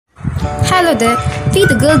Hello there, we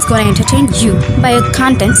the girls gonna entertain you by our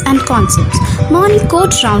contents and concepts. Morning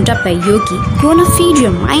quote roundup by Yogi, gonna feed your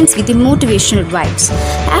minds with the motivational vibes.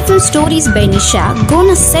 Afternoon stories by Nisha,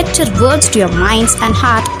 gonna set your words to your minds and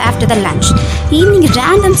heart after the lunch. Evening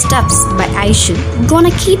random stuffs by Aishu, gonna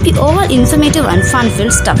keep you all informative and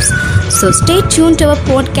fun-filled stuffs. So stay tuned to our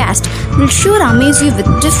podcast, we'll sure amaze you with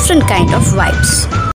different kind of vibes.